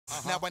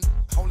Now I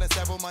holding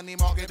several money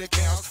market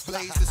accounts.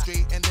 Blaze the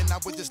street, and then I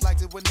would just like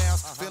to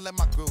announce. Feeling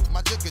my groove,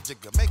 my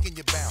jigga, making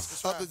you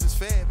bounce. Others is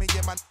fed, me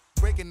and my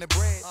breaking the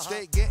bread.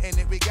 Straight getting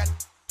it, we got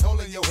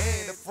holding your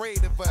head,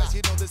 afraid of us.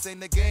 You know this ain't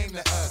the game to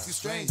us. You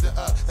strange to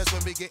us. That's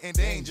when we getting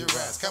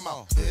dangerous. Come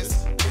on.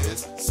 This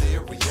is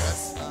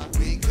serious.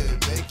 We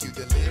could make you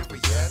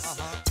delirious.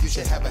 You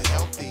should have a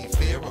healthy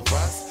fear of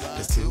us.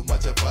 Cause too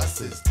much of us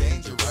is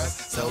dangerous.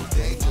 So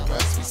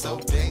dangerous, we so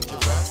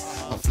dangerous.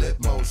 My flip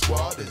mode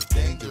squad is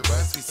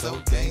dangerous. We so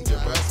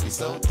dangerous, we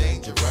so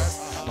dangerous.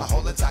 My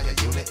whole entire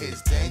unit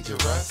is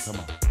dangerous. Come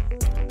on.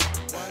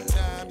 One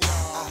time,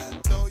 y'all.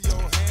 Throw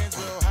your hands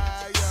real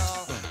high,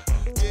 y'all.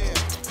 Yeah,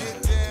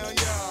 get down,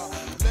 y'all.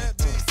 Let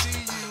me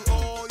see you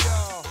all,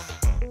 y'all.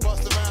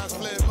 Bust around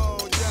split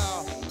mode,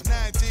 y'all.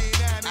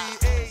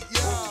 1998,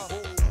 y'all.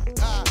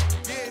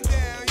 Get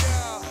down,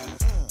 y'all.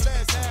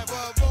 Let's have a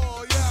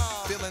ball,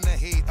 y'all. Feeling the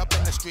heat up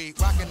in the street,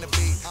 rocking the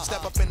beat.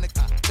 Step up in the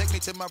take me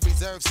to my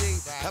reserve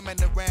seat. Coming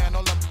around,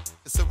 all them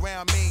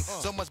surround me.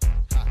 So much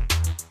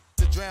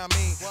to drown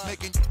me,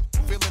 making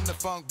feeling the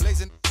funk,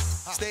 blazing.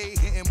 Stay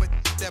hitting with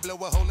that, blow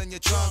a hole in your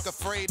trunk.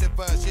 Afraid of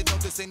us, you know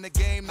this ain't the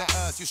game to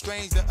us. You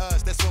strange to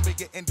us, that's when we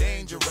getting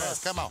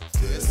dangerous. Come on.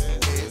 This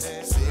is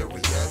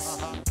serious.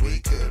 We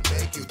could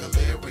make you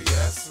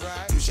delirious.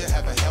 You should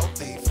have a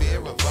healthy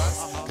fear of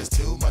us. Cause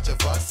too much of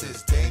us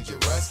is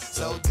dangerous.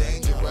 So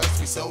dangerous,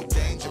 we so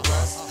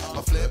dangerous.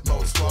 My flip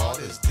mode squad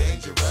is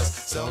dangerous.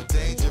 So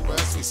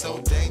dangerous, we so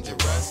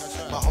dangerous.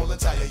 My whole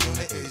entire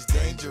unit is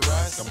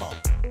dangerous. Come on.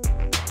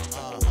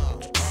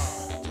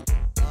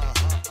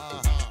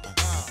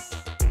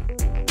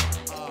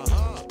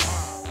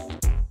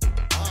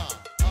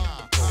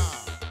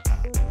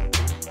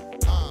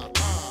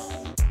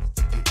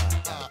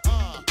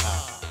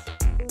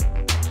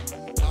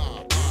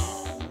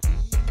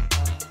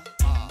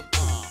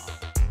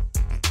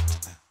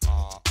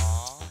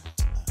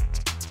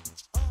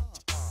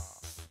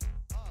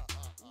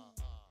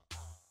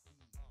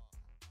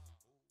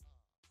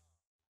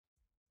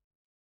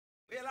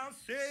 Well, I'm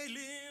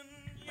sailing.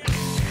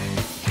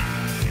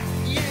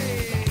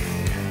 Yeah.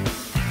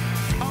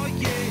 Oh,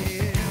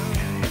 yeah.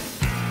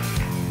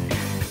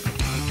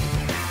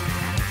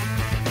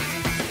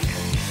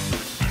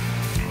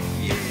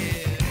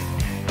 Yeah.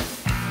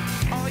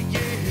 Oh,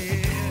 yeah.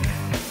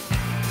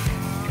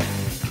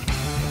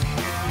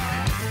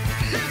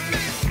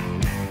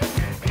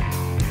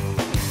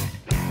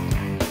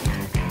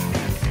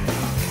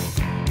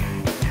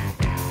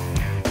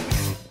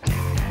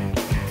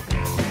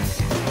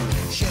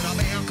 Should I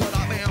been, could I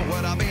been,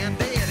 would I been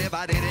dead if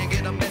I didn't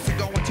get a message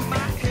going to my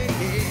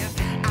head?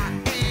 I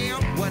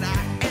am what I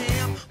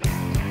am.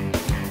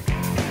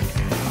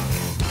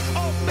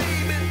 Oh,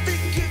 baby,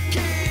 think you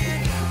can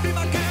be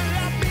my girl,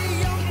 I'll be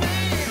your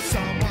man.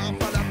 Someone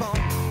for the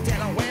phone,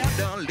 tell her where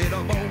the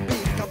little Bo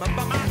Peep coming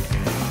by my.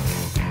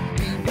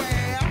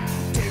 Beware,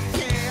 take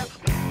care,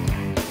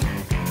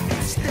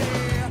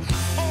 stare.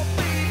 Oh,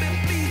 baby,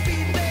 please be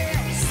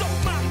there. So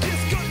my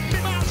kiss could be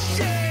my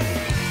share.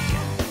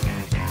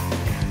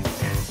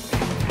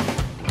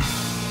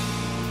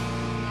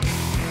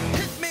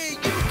 Hit me,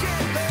 you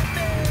can,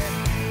 baby.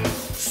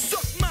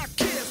 Suck my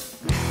kiss.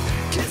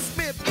 Kiss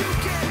me if you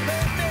can,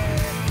 baby.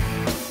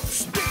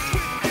 Stick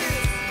with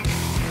this.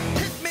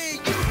 Hit me,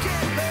 you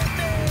can,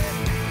 baby.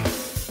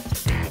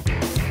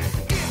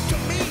 Give to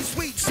me,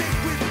 sweet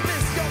sacred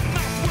bliss. Your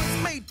mouth was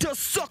made to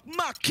suck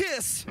my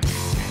kiss.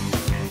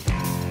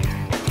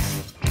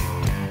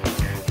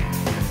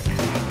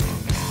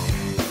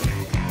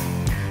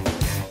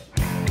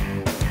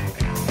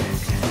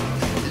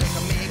 Look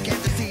at me,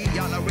 can't you see?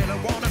 All I really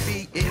wanna be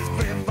is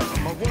free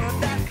from a world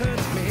that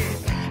hurts me.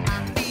 I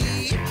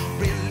need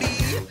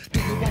relief. Do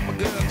you want my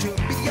girl to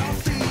be your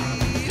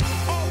thief?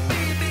 Oh,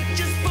 baby,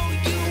 just for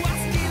you, I'll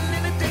steal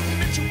anything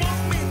that you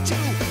want me to.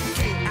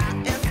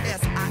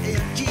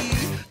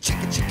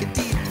 Kissing, chicken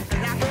teeth,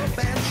 like a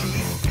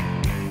banshee.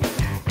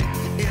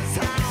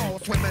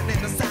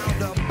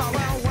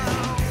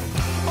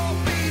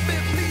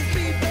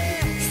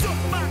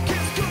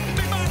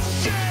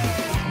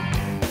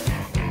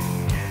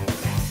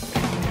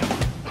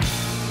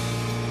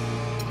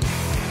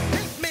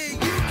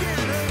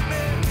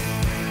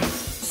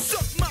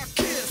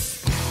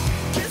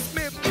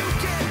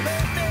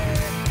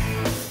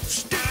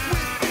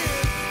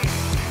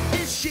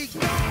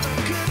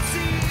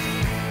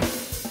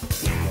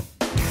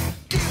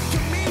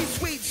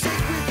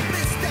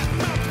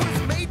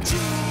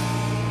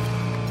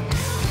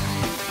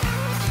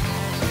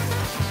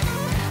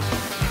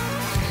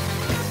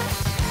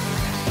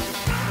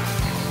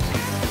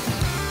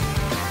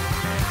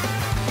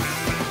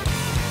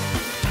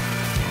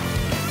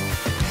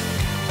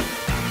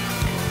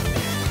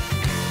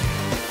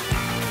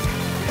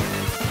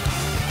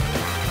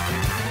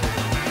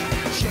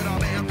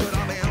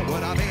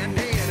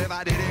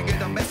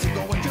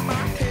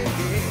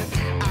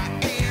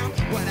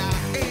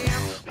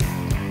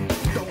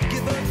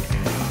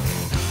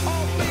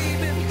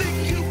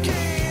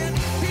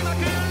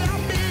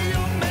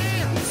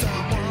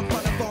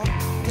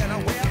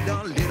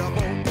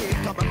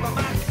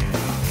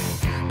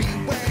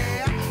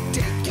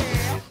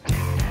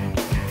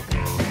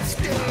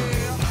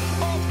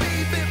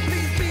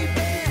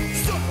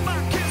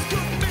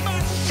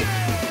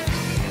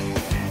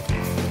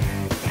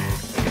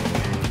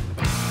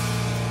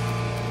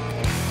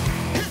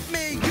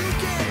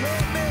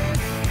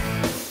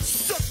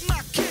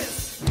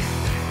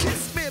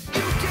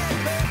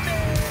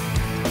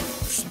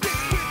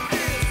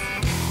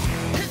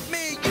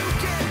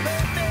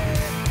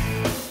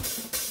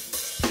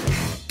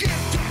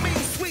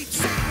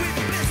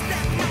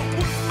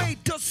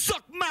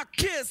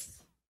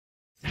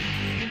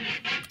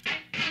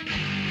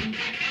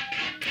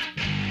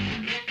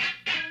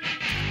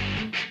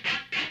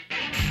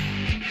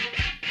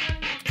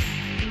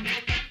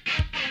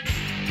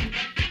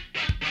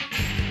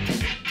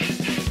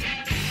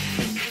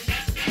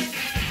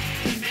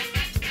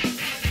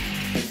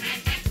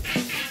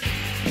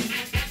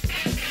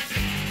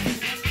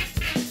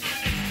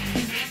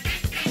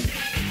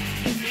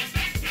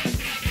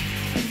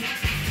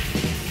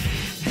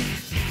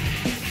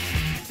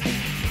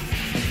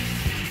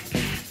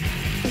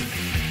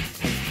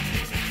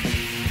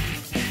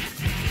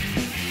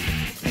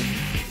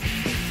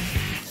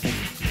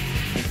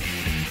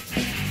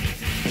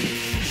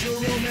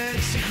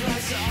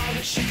 sacrifice all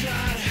that you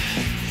got.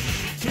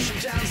 Push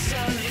it down,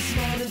 son, it's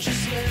more than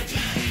just lip.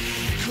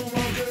 Come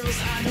on, girls,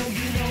 I know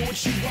you know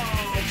what you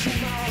want.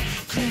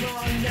 Come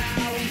on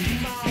now,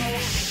 come on.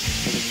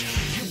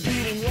 You're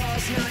beating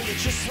walls, now you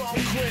just won't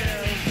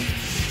quit.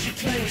 You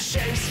play with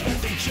shapes,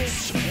 but they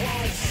just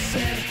won't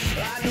fit.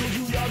 I know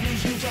you love me,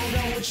 you don't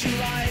know what you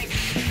like.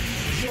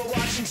 You're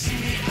watching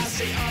TV, I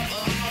stay up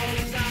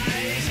all night.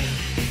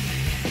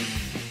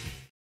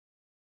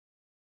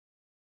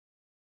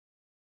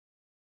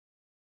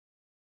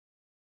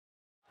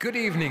 Good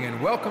evening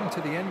and welcome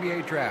to the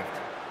NBA Draft.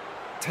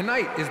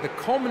 Tonight is the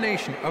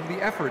culmination of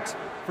the efforts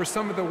for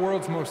some of the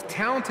world's most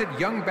talented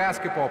young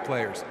basketball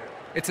players.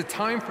 It's a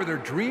time for their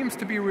dreams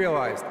to be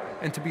realized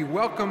and to be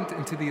welcomed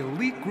into the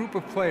elite group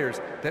of players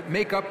that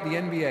make up the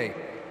NBA.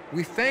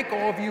 We thank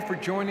all of you for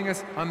joining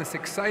us on this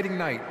exciting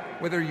night,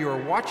 whether you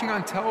are watching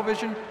on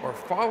television or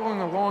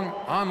following along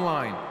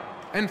online.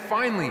 And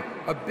finally,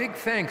 a big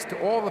thanks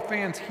to all the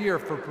fans here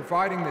for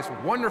providing this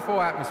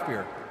wonderful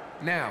atmosphere.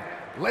 Now,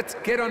 let's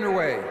get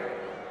underway.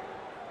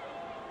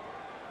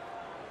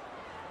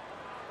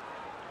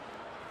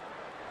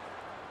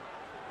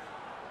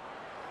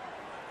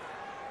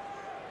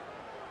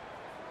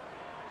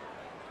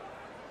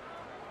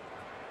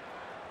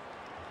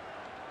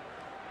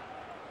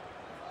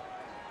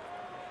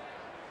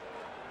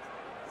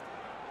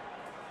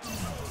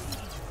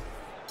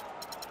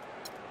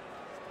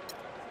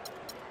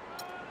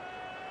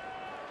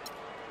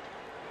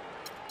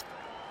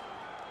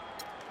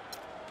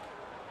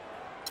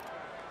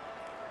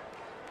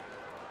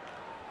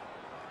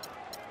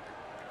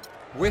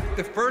 With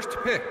the first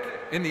pick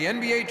in the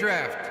NBA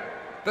Draft,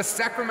 the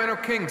Sacramento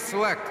Kings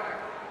select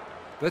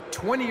the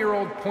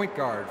 20-year-old point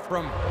guard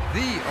from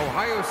The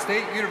Ohio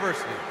State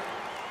University.